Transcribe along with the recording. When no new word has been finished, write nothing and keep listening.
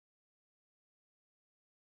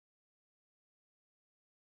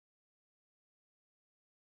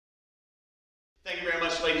Thank you very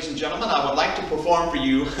much, ladies and gentlemen. I would like to perform for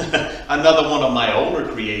you another one of my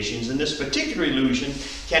older creations, and this particular illusion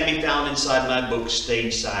can be found inside my book,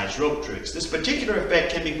 Stage Size Rope Tricks. This particular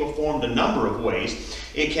effect can be performed a number of ways.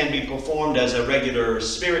 It can be performed as a regular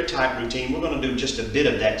spirit type routine. We're going to do just a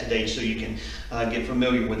bit of that today so you can get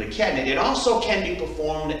familiar with the cabinet. It also can be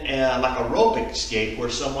performed like a rope escape, where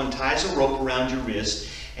someone ties a rope around your wrist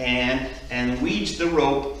and weaves the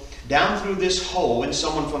rope down through this hole, and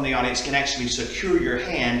someone from the audience can actually secure your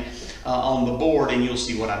hand on the board, and you'll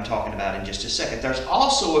see what I'm talking about in just a second. There's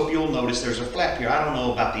also, if you'll notice, there's a flap here. I don't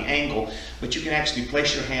know about the angle, but you can actually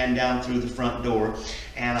place your hand down through the front door,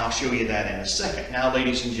 and I'll show you that in a second. Now,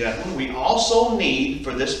 ladies and gentlemen, we also need,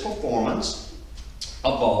 for this performance,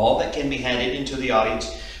 a ball that can be handed into the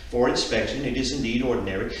audience for inspection. It is indeed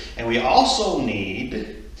ordinary. And we also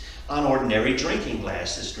need an ordinary drinking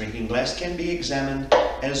glass. This drinking glass can be examined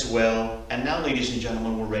as well. And now, ladies and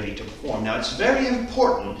gentlemen, we're ready to perform. Now, it's very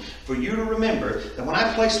important for you to remember that when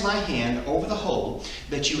I place my hand over the hole,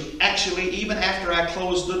 that you actually, even after I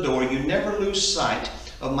close the door, you never lose sight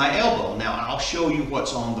of my elbow. Now, I'll show you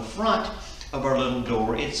what's on the front of our little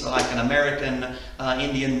door. It's like an American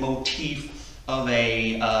Indian motif of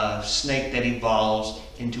a snake that evolves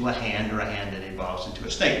into a hand, or a hand that evolves into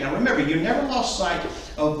a snake. Now remember, you never lost sight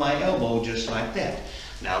of my elbow just like that.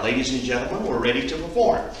 Now, ladies and gentlemen, we're ready to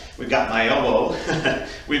perform. We've got my elbow,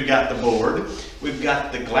 we've got the board, we've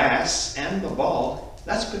got the glass and the ball.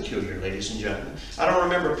 That's peculiar, ladies and gentlemen. I don't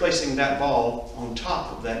remember placing that ball on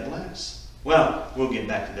top of that glass. Well, we'll get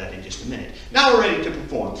back to that in just a minute. Now we're ready to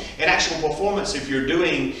perform. In actual performance, if you're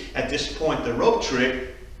doing, at this point, the rope trick,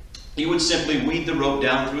 you would simply weave the rope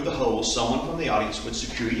down through the hole. Someone from the audience would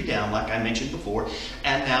secure you down, like I mentioned before.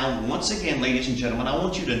 And now, once again, ladies and gentlemen, I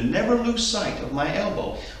want you to never lose sight of my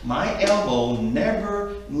elbow. My elbow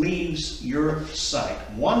never leaves your sight.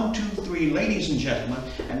 1, 2, 3, ladies and gentlemen.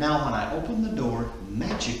 And now, when I open the door,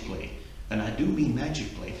 magically, and I do mean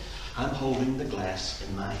magically, I'm holding the glass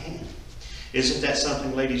in my hand. Isn't that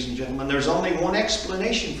something, ladies and gentlemen? There's only one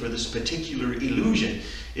explanation for this particular illusion,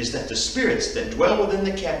 is that the spirits that dwell within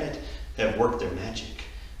the cabinet have worked their magic.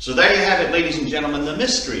 So there you have it, ladies and gentlemen, the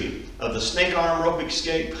mystery of the snake arm rope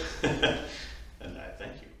escape.